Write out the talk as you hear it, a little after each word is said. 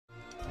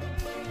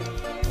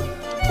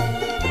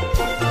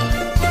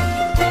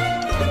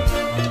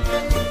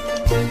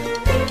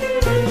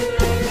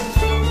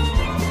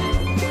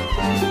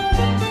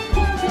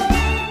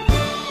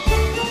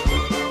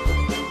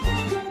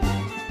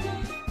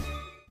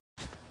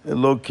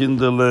Hello,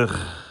 Kinderlich.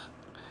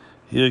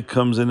 Here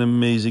comes an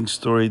amazing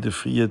story. The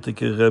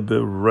Frierdiker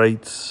Rebbe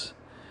writes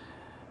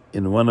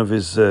in one of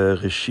his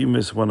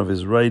Reshimis, one of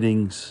his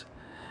writings,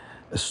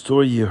 a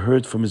story he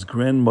heard from his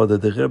grandmother,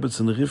 the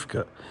Rebbetzin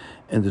Rivka.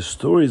 And the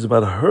story is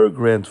about her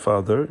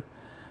grandfather,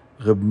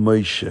 Reb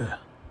Moshe.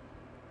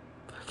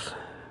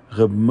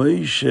 Reb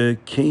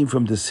Moshe came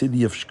from the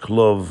city of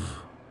Shklov.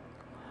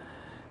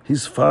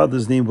 His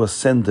father's name was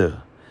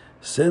Sender.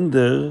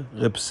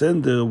 Reb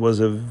Sender, was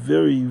a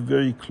very,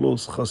 very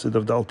close chassid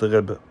of the Alter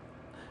Rebbe.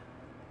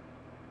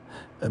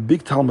 A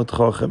big Talmud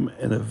Chacham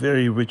and a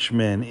very rich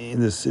man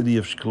in the city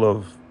of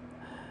Shklov.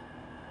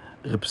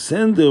 Reb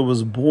Sender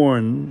was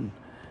born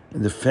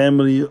in the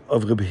family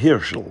of Reb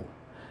Hirschel.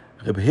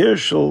 Reb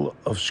Hirschel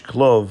of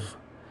Shklov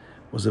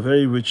was a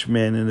very rich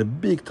man and a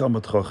big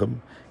Talmud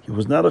Chacham. He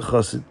was not a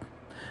chassid.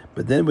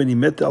 But then when he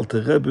met the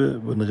Alter Rebbe,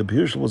 when Reb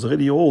Hirschel was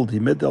already old, he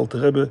met the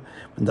Alter Rebbe.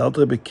 When the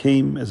Alter Rebbe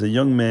came as a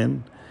young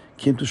man,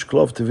 came to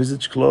Shklov to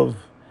visit Shklov.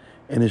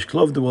 And in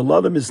Shklov there were a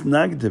lot of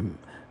misnagdim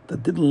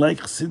that didn't like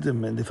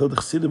Chassidim, and they thought the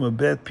Chassidim were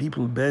bad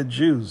people, bad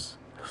Jews.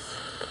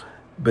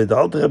 But the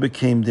Alter Rebbe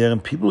came there,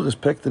 and people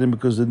respected him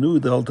because they knew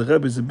the Alter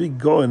Rebbe is a big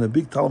Goen, a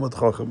big Talmud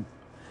Chacham.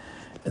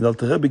 And the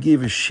Alter Rebbe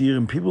gave a shir,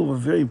 and people were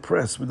very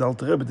impressed with the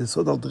Alter Rebbe. They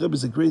saw the Alter Rebbe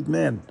is a great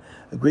man,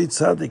 a great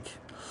tzaddik.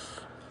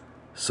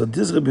 So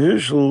this Reb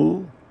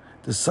Hirschel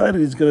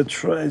decided he's going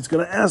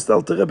to ask the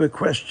Alter Rebbe a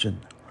question.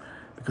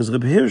 Because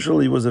Reb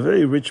Hirschel, he was a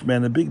very rich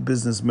man, a big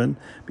businessman,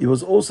 but he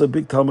was also a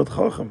big Talmud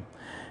Chacham.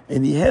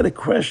 And he had a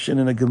question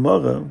in a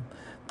Gemara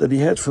that he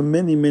had for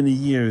many, many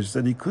years,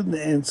 that he couldn't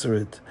answer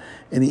it.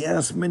 And he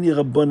asked many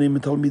Rabbanim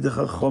and Talmidei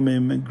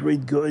Chachomim and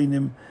great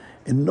Goinim,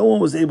 and no one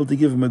was able to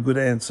give him a good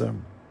answer.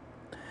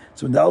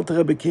 So when the Alter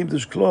Rebbe came to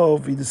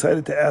Shklov, he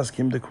decided to ask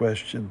him the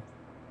question.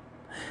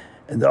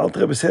 And the Alter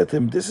Rebbe said to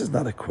him, this is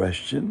not a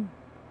question.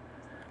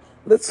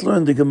 Let's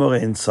learn the Gemara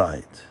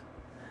inside.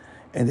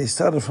 And they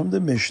started from the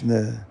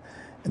Mishnah,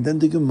 and then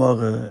the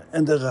Gemara,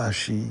 and the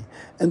Rashi,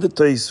 and the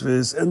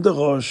Tosfos, and the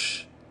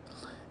Rosh.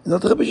 And the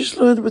Alter Rebbe just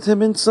learned with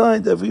him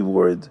inside every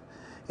word.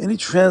 And he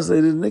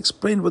translated and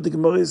explained what the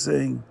Gemara is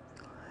saying.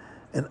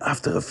 And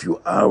after a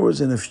few hours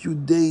and a few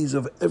days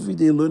of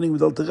everyday learning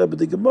with Alter Rebbe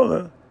the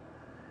Gemara,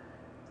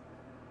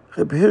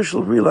 Reb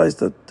Hirschel realized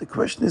that the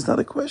question is not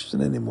a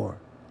question anymore.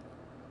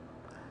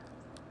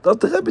 The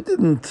Alter Rebbe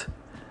didn't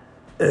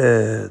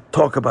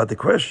talk about the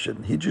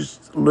question. He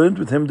just learned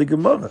with him the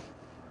Gemara.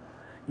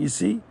 You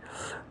see,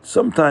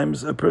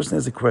 sometimes a person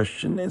has a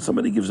question and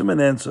somebody gives him an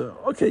answer.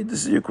 Okay,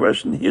 this is your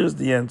question, here's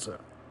the answer.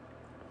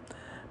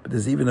 But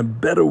there's even a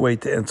better way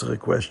to answer a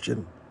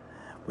question.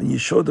 When you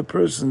show the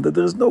person that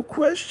there is no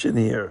question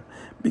here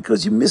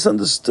because you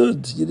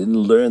misunderstood, you didn't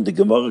learn the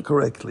Gemara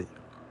correctly.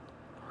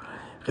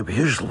 Rebbe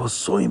Hirschel was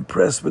so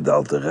impressed with the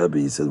Alter Rebbe,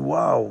 he said,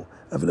 wow,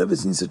 I've never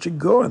seen such a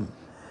Goen.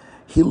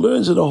 He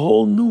learns in a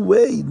whole new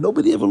way.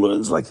 Nobody ever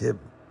learns like him.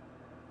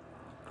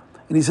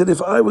 And he said,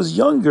 if I was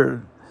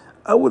younger,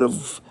 I would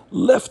have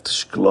left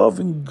Shklov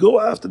and go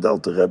after the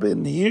Alter Rebbe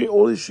and hear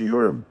all his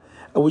shiurim.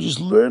 I would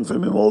just learn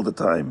from him all the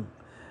time.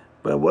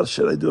 But what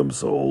should I do? I'm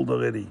so old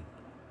already.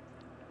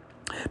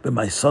 But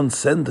my son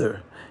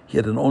Sender, he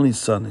had an only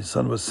son. His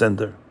son was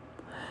Sender.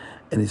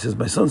 And he says,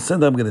 my son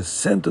Sender, I'm going to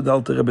send to the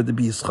Alter Rebbe to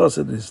be his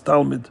chassid and his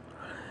Talmud.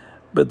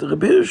 But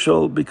Reb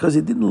Hirschel, because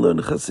he didn't learn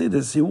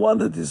Chassidus, he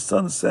wanted his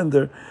son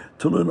Sender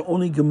to learn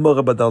only Gemara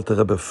about the Alter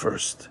Rebbe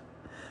first.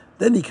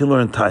 Then he can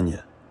learn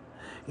Tanya.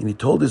 And he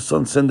told his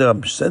son Sender,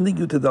 I'm sending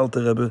you to the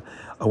Alter Rebbe.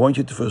 I want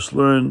you to first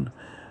learn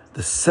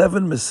the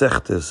 7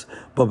 Mesechtes,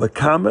 Baba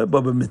Kama,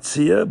 Baba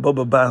Metzia,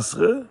 Baba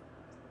Basra,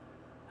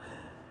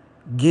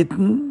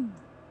 Gittin,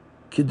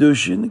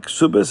 Kiddushin,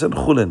 Ksubas, and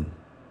Chulin.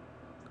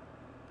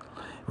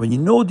 When you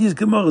know these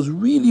Gemaras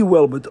really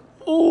well, with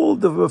all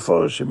the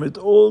Mefarshim, with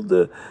all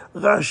the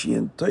Rashi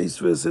and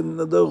Tosfos and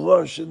the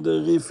Rosh and the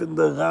Rif and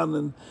the Ran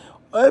and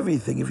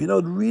everything, if you know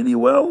it really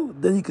well,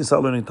 then you can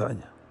start learning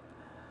Tanya.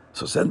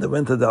 So Sender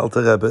went to the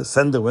Alter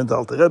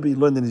Rebbe. He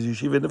learned in his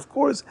yeshiva, and of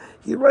course,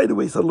 he right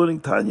away started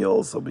learning Tanya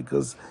also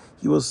because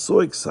he was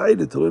so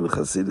excited to learn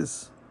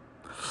Chassidus.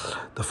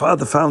 The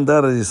father found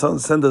out that his son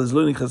Sender is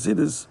learning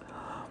Chassidus.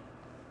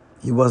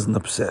 He wasn't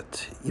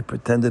upset. He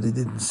pretended he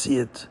didn't see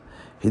it.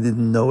 He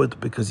didn't know it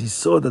because he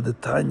saw that the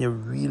Tanya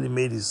really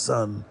made his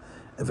son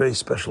a very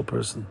special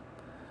person,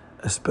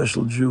 a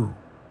special Jew.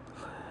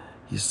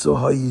 He saw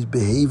how he's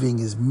behaving,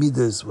 his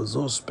midas was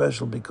so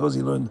special because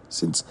he learned,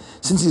 since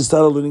he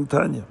started learning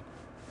Tanya.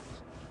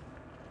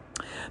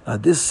 Now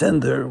this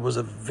Sender was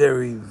a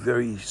very,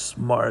 very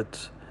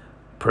smart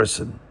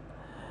person.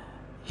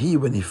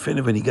 When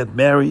he got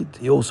married,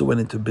 he also went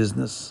into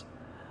business,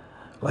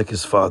 like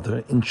his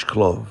father, in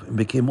Shklov, and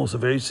became also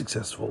very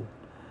successful.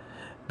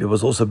 He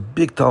was also a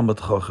big Talmud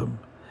Chacham.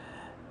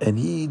 And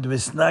the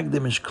Misnagdim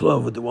in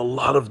Shklov, there were a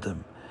lot of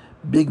them.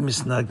 Big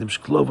Misnagdim.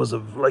 Shklov was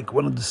like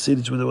one of the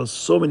cities where there was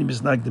so many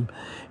Misnagdim.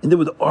 And they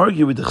would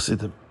argue with the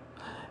Chassidim.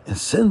 And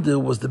Sender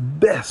was the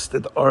best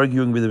at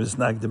arguing with the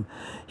Misnagdim.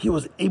 He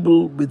was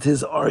able, with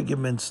his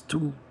arguments,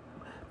 to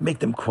make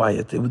them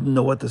quiet. They wouldn't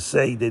know what to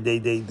say.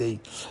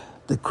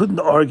 They They couldn't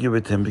argue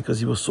with him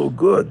because he was so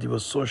good. He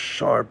was so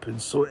sharp and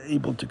so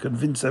able to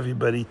convince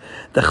everybody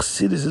that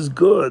Chassidus is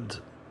good.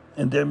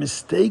 And they're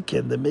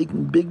mistaken. They're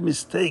making big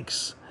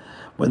mistakes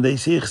when they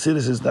say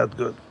Chassidus is not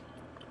good.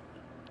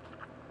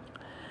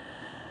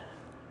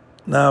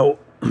 Now,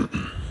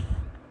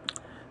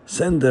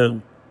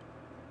 Sender,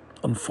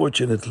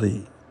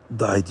 unfortunately,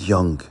 died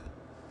young.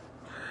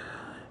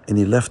 And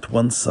he left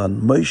one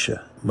son,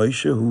 Moshe.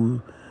 Moshe,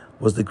 who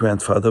was the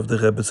grandfather of the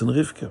Rebbe's and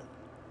Rivka.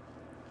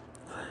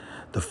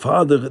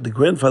 The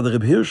grandfather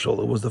Reb Hirschel,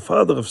 who was the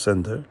father of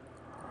Sender,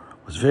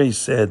 was very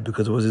sad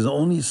because it was his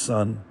only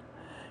son,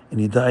 and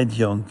he died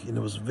young. And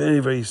it was very,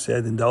 very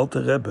sad. And the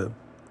Alter Rebbe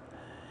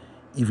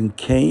even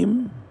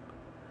came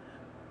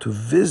to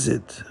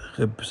visit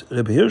Reb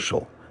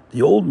Hirschel,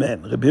 the old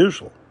man, Reb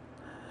Hirschel,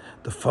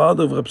 the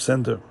father of Reb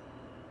Sender,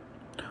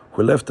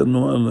 who left a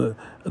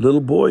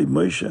little boy,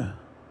 Moshe.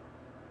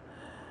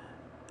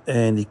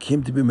 And he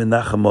came to be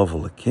Menachem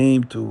Ovel. He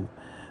came to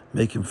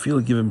make him feel,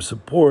 give him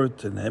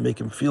support, and make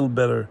him feel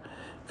better,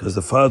 because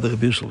the father Reb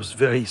Hirschel was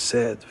very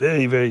sad,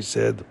 very, very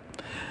sad.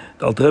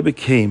 The Alter Rebbe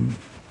came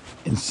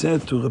and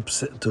said to Reb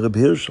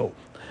Hirschel,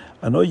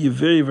 I know you're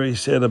very, very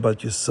sad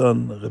about your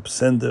son, Reb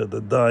Sender,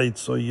 that died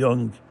so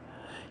young.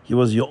 He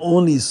was your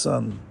only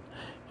son,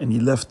 and he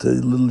left a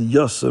little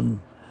Yosem,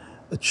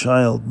 a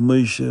child,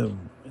 Moshe,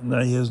 and now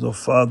he has no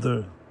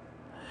father.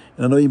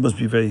 And I know you must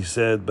be very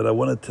sad, but I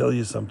want to tell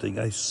you something.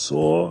 I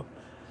saw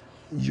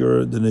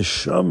the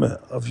neshama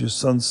of your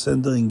son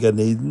Sender in Gan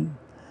Eden.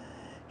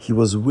 He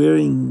was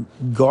wearing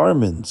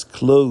garments,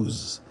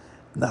 clothes,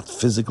 not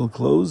physical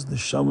clothes.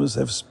 Neshamas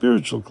have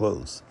spiritual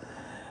clothes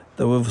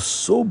that were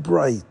so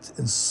bright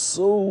and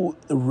so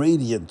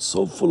radiant,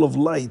 so full of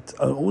light.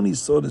 I only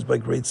saw this by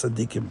great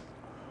tzaddikim.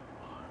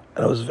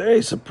 And I was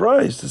very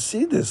surprised to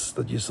see this,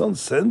 that your son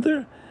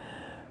Sender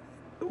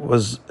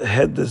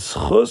had this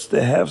chus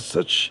to have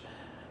such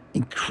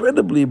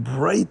incredibly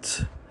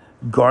bright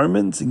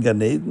garments in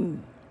Gan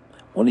Eden.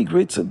 Only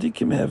great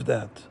tzaddikim have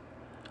that.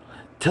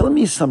 Tell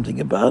me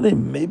something about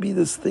him. Maybe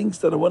there's things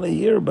that I want to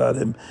hear about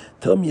him.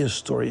 Tell me a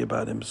story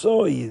about him.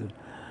 So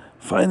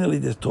finally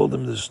they told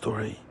him the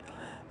story.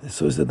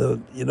 So he said,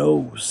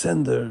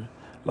 Sender,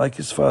 like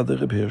his father,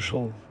 Reb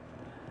Hirschel,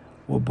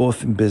 were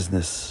both in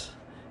business,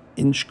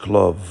 in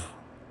Shklov.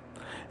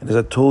 And as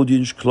I told you,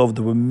 in Shklov,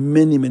 there were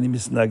many, many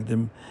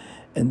misnagdim,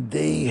 and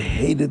they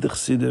hated the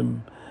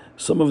Chassidim.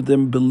 Some of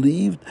them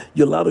believed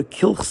you're allowed to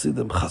kill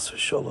Chassidim, chas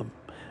v'sholem.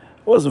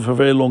 It wasn't for a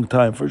very long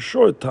time. For a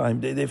short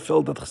time, they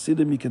felt that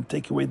Chassidim, you can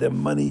take away their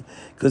money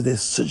because they're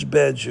such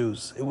bad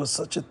Jews. It was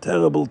such a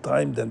terrible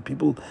time then.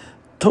 People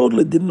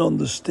totally didn't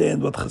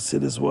understand what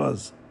Chassidus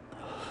was.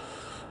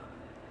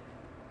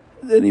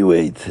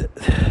 Anyway,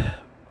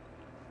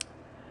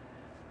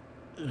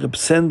 Reb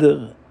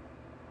Sender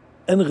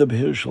and Reb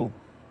Hirschel,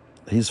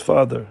 his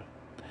father,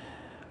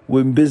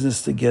 were in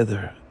business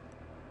together.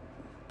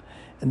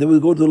 And they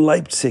would go to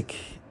Leipzig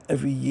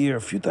every year,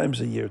 a few times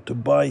a year, to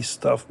buy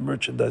stuff,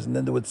 merchandise, and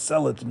then they would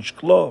sell it in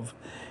Shklov,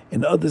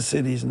 in other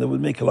cities, and they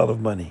would make a lot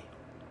of money.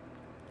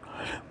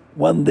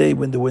 One day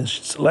when they were in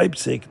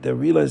Leipzig, they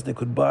realized they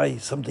could buy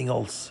something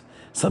else,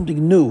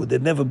 something new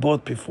they'd never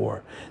bought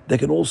before. They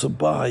could also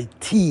buy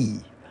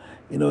tea.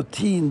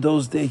 Tea in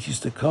those days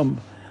used to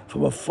come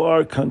from a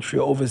far country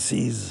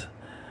overseas.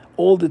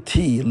 All the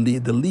tea,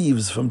 the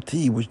leaves from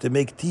tea, which they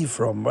make tea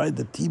from, right?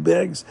 The tea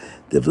bags,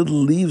 they have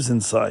little leaves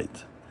inside.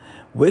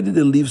 Where did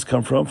the leaves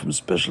come from? From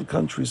special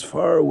countries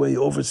far away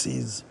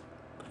overseas.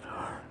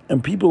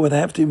 And people would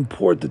have to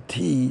import the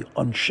tea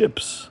on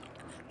ships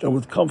that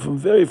would come from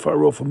very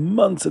far off. For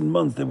months and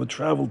months, they would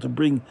travel to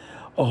bring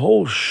a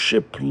whole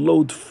ship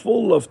load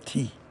full of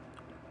tea.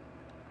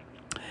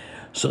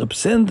 So Reb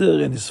Sender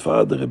and his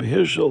father, Reb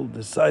Hirschel,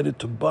 decided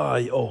to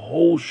buy a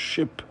whole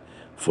ship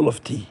full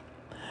of tea.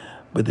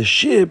 But the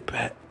ship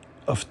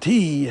of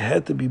tea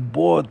had to be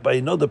bought by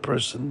another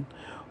person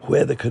who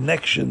had a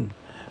connection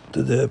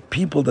to the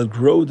people that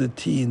grow the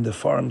tea in the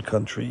foreign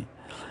country.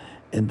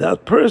 And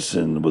that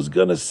person was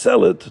going to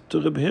sell it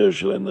to Reb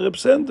Hirschel and Reb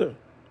Sender.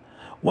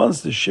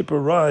 Once the ship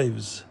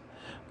arrives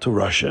to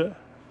Russia,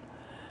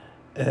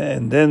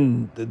 and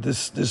then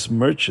this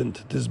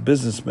merchant, this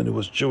businessman who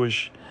was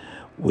Jewish,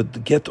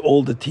 would get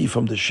all the tea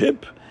from the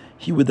ship,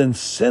 he would then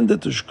send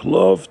it to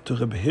Shklov, to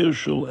Reb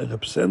Hirschel and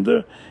Reb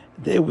Sender.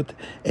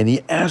 And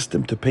he asked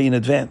them to pay in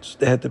advance.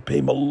 They had to pay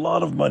him a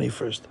lot of money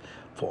first,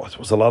 for it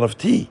was a lot of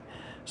tea.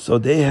 So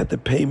they had to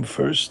pay him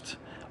first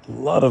a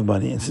lot of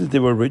money. And since they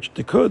were rich,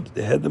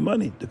 they had the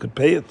money, they could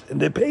pay it, and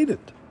they paid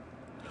it.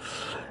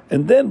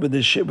 And then when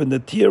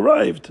the tea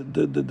arrived,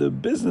 the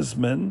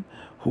businessman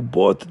who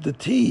bought the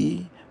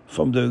tea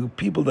from the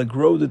people that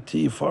grow the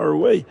tea far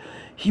away,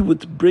 he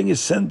would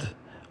send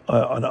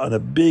on a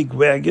big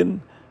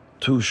wagon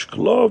to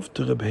Shklov,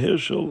 to Reb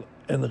Hirschel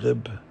and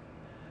Reb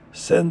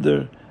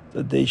Sender,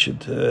 that they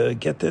should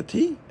get their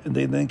tea, and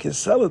they then can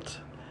sell it.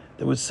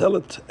 They would sell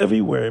it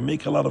everywhere and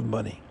make a lot of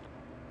money.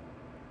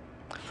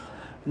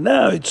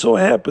 Now it so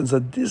happens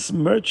that this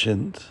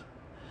merchant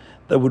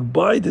that would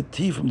buy the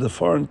tea from the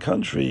foreign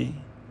country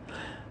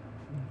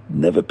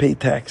never pay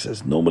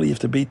taxes. Normally you have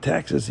to pay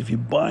taxes if you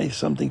buy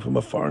something from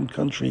a foreign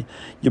country,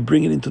 you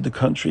bring it into the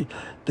country.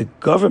 The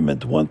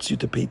government wants you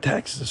to pay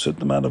taxes, a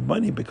certain amount of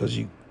money, because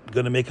you're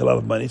going to make a lot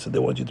of money, so they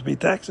want you to pay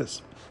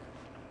taxes.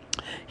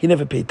 He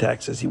never paid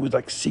taxes. He would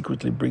like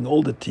secretly bring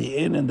all the tea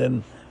in and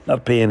then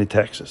not pay any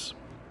taxes.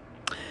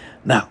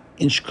 Now,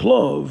 in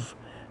Shklov,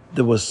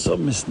 there was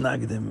some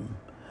misnagdim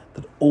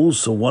that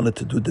also wanted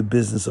to do the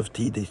business of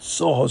tea. They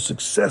saw how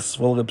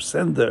successful Reb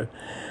Sender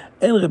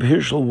and Reb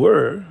Hirschel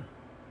were.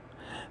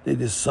 They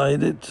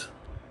decided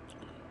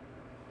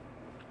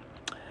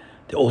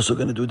they're also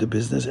going to do the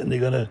business, and they're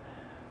going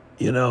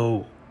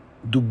to,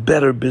 do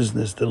better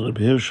business than Reb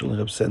Hirschel and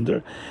Reb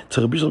Sender.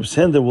 So Reb Hirschel and Reb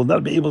Sender will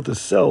not be able to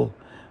sell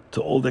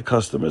to all their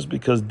customers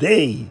because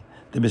the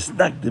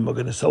misnagdim, are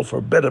going to sell for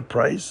a better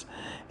price.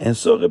 And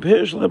so Reb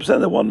Hirschel and Reb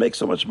Sender won't make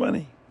so much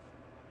money.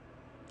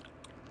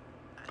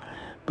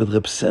 But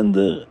Reb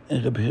Sender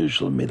and Reb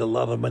Hirschel made a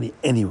lot of money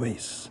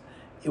anyways.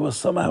 It was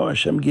somehow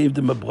Hashem gave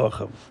them a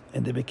bracha,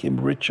 and they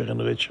became richer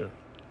and richer.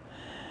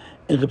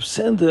 And Reb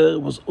Sender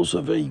was also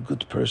a very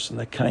good person,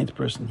 a kind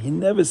person. He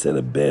never said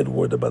a bad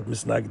word about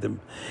misnagdim.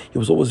 He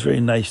was always very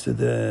nice to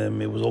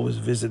them. He was always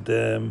visit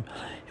them.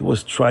 He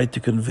was tried to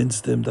convince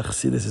them that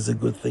Chassidus is a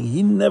good thing.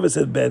 He never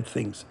said bad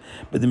things.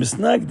 But the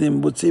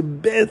misnagdim would say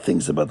bad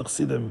things about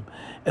Chassidim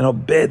and how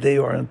bad they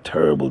are and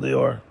terrible they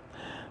are.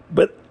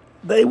 But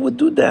they would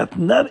do that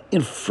not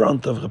in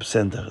front of Reb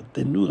Sender.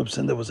 They knew Reb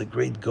Sender was a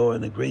great Goy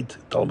and a great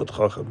Talmud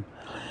Chacham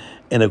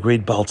and a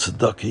great Baal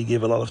Tzedakah. He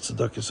gave a lot of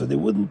tzedakah, so they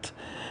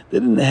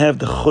didn't have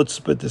the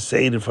chutzpah to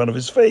say it in front of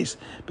his face.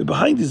 But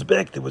behind his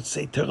back, they would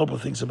say terrible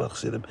things about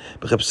Chassidim.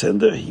 But Reb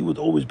Sender, he would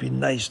always be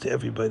nice to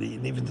everybody,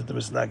 and even to the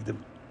misnagdim.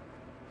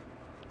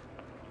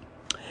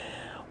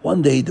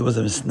 One day, there was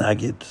a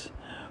misnagid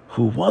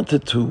who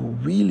wanted to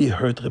really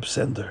hurt Reb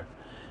Sender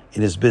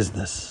in his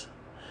business,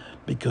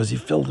 because he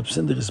felt Reb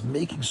Sender is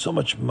making so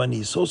much money,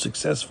 he's so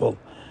successful,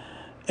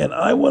 and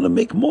I want to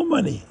make more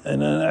money,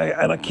 and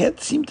I can't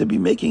seem to be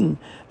making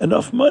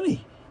enough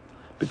money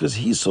because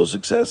he's so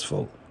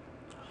successful.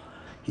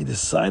 He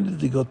decided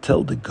to go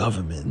tell the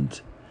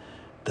government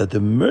that the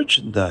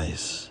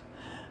merchandise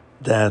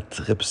that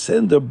Reb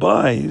Sender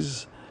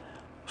buys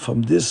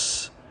from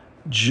this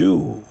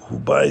Jew who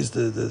buys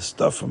the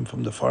stuff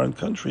from the foreign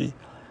country,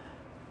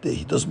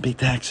 he doesn't pay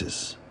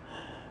taxes.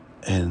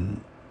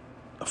 And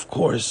of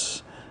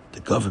course,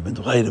 the government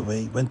right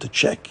away went to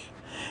check,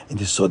 and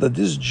they saw that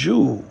this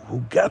Jew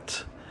who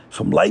got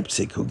from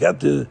Leipzig, who got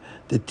the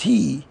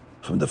tea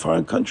from the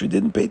foreign country,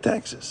 didn't pay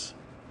taxes.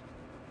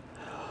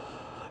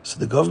 So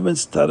the government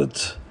started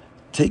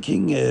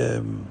checking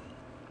on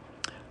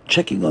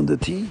the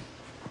tea.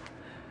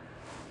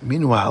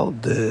 Meanwhile,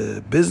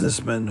 the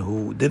businessman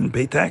who didn't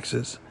pay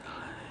taxes,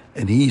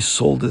 and he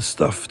sold his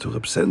stuff to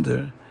Reb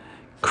Sender,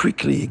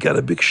 quickly he got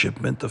a big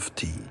shipment of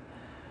tea.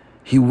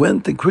 He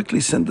went and quickly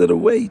sent it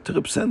away to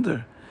Reb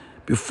Sender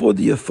before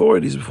the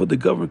authorities, before the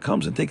government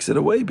comes and takes it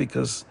away,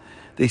 because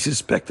they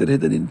suspected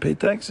that he didn't pay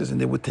taxes, and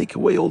they would take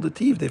away all the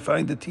tea if they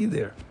find the tea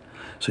there.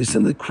 So he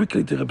sent it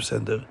quickly to Reb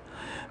Sender.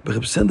 But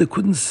Reb Sender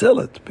couldn't sell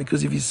it,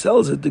 because if he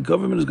sells it, the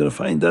government is going to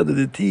find out that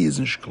the tea is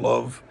in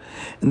Shklov,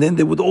 and then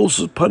they would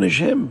also punish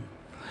him.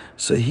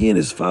 So he and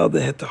his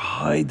father had to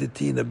hide the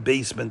tea in a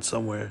basement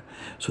somewhere,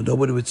 so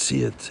nobody would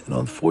see it. And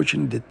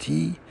unfortunately, the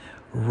tea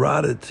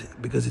rotted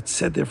because it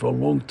sat there for a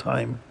long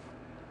time.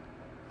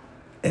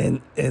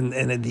 And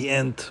at the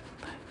end,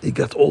 it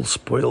got all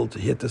spoiled.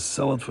 He had to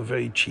sell it for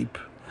very cheap.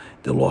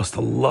 They lost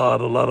a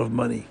lot of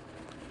money.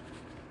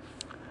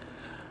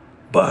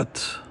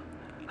 But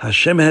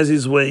Hashem has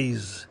his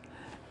ways.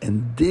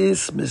 And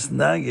this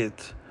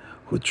misnagid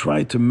who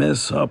tried to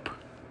mess up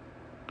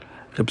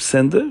Reb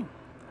Sender,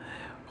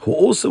 who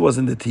also was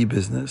in the tea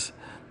business,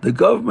 the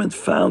government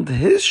found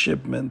his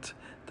shipment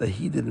that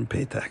he didn't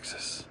pay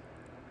taxes.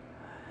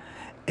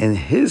 And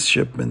his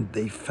shipment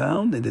they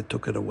found and they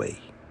took it away.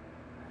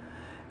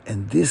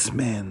 And this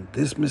man,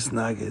 this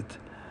misnagid,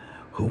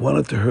 who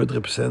wanted to hurt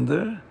Reb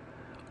Sender,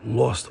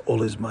 lost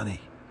all his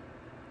money.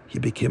 He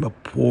became a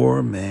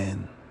poor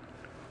man.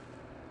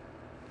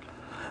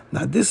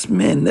 Now, this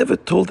man never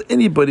told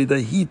anybody that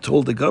he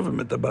told the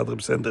government about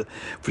Reb Sender.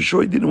 For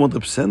sure, he didn't want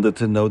Reb Sender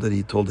to know that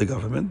he told the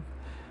government,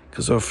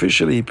 because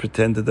officially he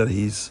pretended that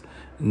he's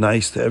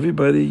nice to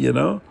everybody,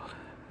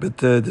 But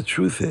the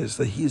truth is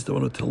that he's the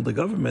one who told the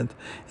government,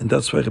 and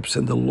that's why Reb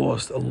Sender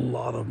lost a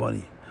lot of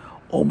money.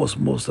 Almost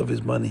most of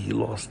his money he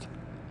lost.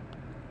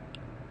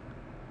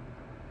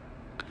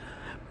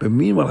 But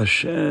meanwhile,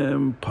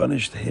 Hashem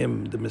punished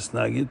him, the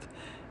misnagid,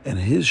 and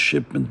his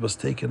shipment was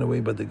taken away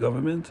by the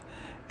government,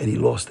 and he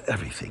lost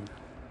everything.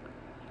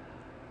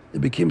 He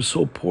became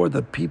so poor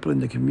that people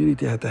in the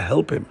community had to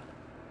help him,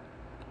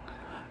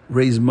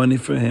 raise money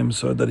for him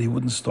so that he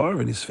wouldn't starve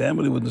and his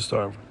family wouldn't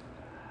starve.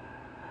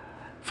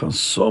 From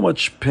so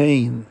much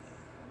pain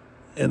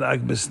and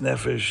Agmas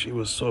Nefesh, he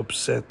was so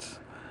upset,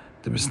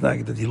 the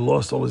misnagid, that he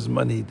lost all his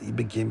money. He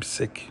became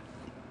sick,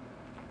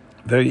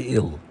 very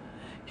ill.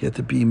 He had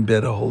to be in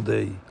bed a whole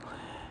day.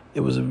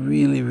 It was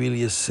really,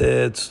 really a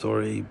sad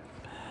story.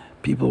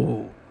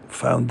 People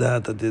found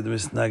out that the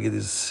Misnagid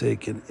is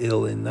sick and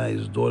ill, and now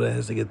his daughter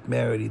has to get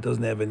married. He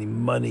doesn't have any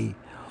money.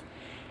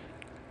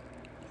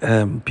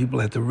 People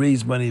had to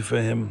raise money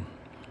for him.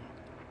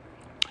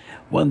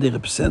 One day,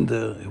 Reb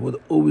Sender would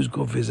always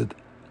go visit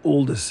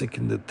all the sick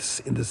in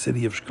the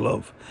city of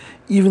Shklov.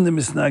 Even the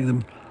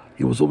Misnagdim,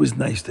 he was always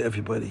nice to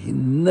everybody. He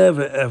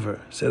never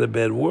ever said a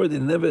bad word. He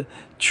never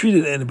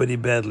treated anybody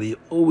badly. He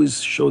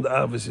always showed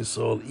Avos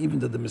Yisrael, even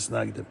to the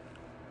Misnagdim.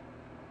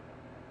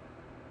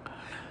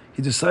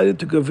 He decided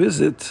to go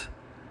visit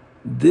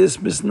this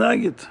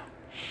Misnagid.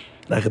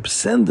 Like Reb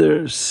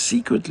Sender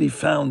secretly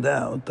found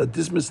out that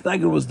this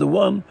Misnagid was the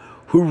one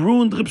who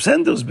ruined Reb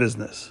Sender's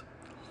business.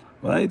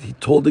 Right? He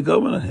told the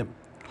government on him.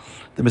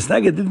 The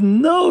Misnagid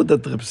didn't know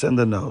that Reb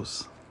Sender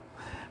knows.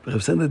 But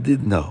Reb Sender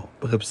did know.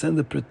 But Reb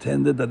Sender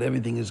pretended that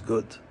everything is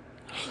good.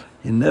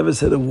 He never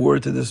said a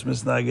word to this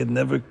Misnagid,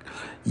 never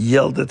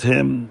yelled at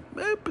him,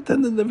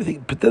 pretended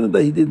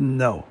that he didn't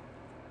know.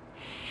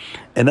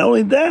 And not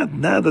only that,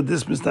 now that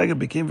this Misnagid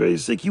became very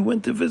sick, he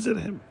went to visit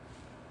him.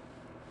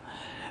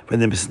 When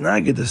the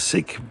Misnagid, the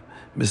sick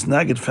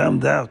Misnagid,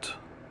 found out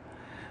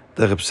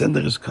that Reb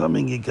Sender is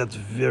coming, he got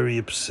very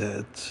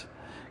upset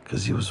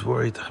because he was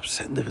worried. Reb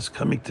Sender is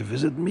coming to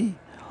visit me?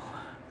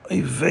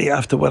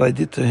 After what I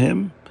did to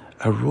him,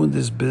 I ruined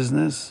his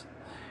business,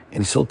 and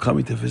he's still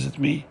coming to visit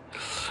me.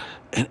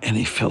 And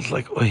he felt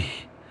like,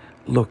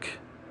 look,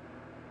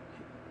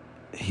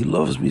 he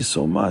loves me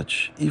so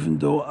much, even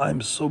though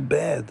I'm so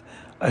bad.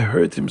 I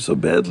hurt him so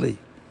badly.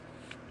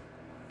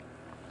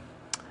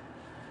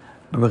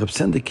 But when Reb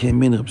Sender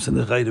came in, Reb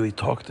Sender right away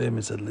talked to him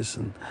and said,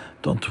 listen,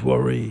 don't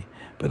worry.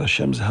 By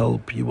Hashem's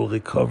help, you will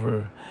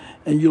recover,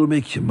 and you'll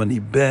make your money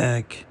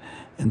back.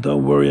 And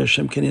don't worry,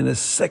 Hashem can in a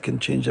second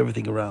change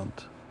everything around.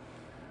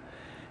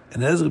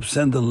 And as Reb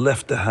Sender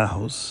left the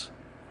house,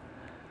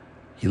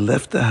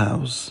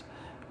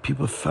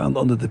 people found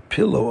under the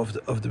pillow of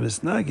the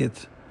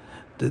Misnagid,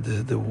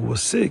 who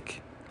was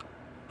sick,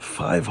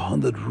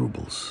 500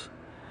 rubles.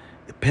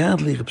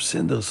 Apparently, Reb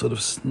Sender sort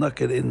of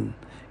snuck it in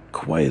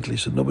quietly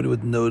so nobody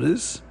would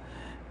notice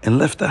and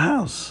left the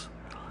house.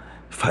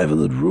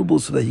 500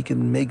 rubles so that he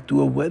can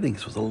do a wedding.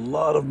 It was a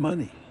lot of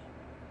money.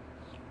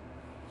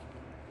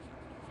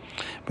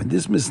 When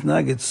this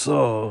Misnagid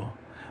saw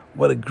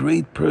what a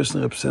great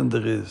person Reb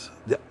Sender is,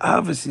 the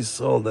Avos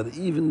Yisrael, that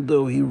even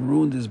though he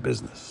ruined his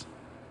business,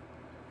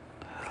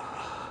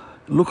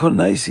 look how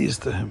nice he is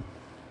to him.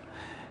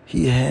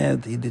 He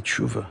did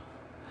tshuva.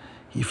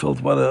 He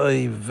felt, what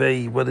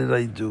did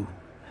I do?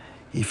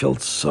 He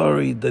felt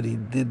sorry that he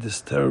did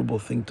this terrible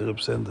thing to Reb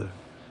Sender.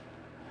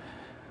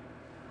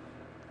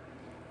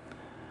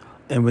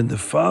 And when the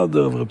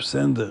father of Reb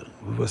Sender,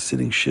 who was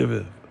sitting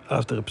shiva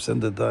after Reb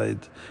Sender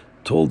died,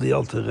 told the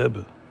Alter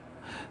Rebbe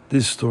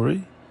this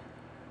story,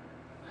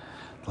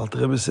 the Alter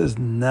Rebbe says,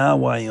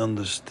 now I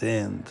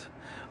understand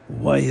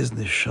why his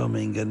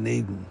neshama in Gan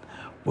Eden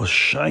was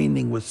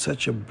shining with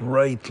such a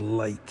bright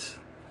light.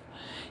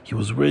 He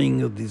was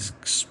wearing these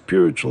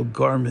spiritual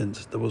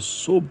garments that was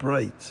so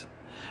bright.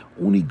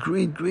 Only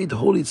great, great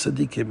holy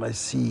tzaddikim I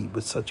see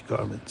with such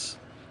garments.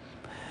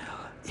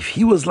 If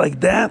he was like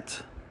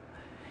that,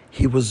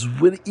 he was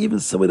with even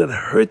somebody that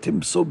hurt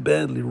him so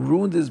badly,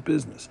 ruined his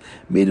business,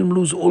 made him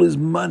lose all his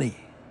money.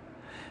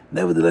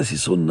 Nevertheless,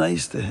 he's so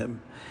nice to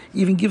him.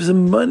 He even gives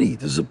him money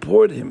to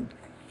support him.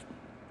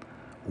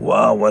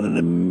 Wow, what an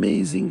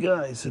amazing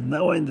guy. He said,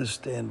 now I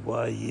understand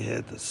why he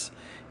had this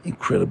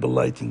incredible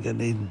light in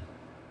Gan Eden.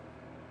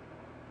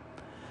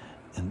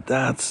 And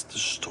that's the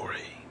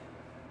story.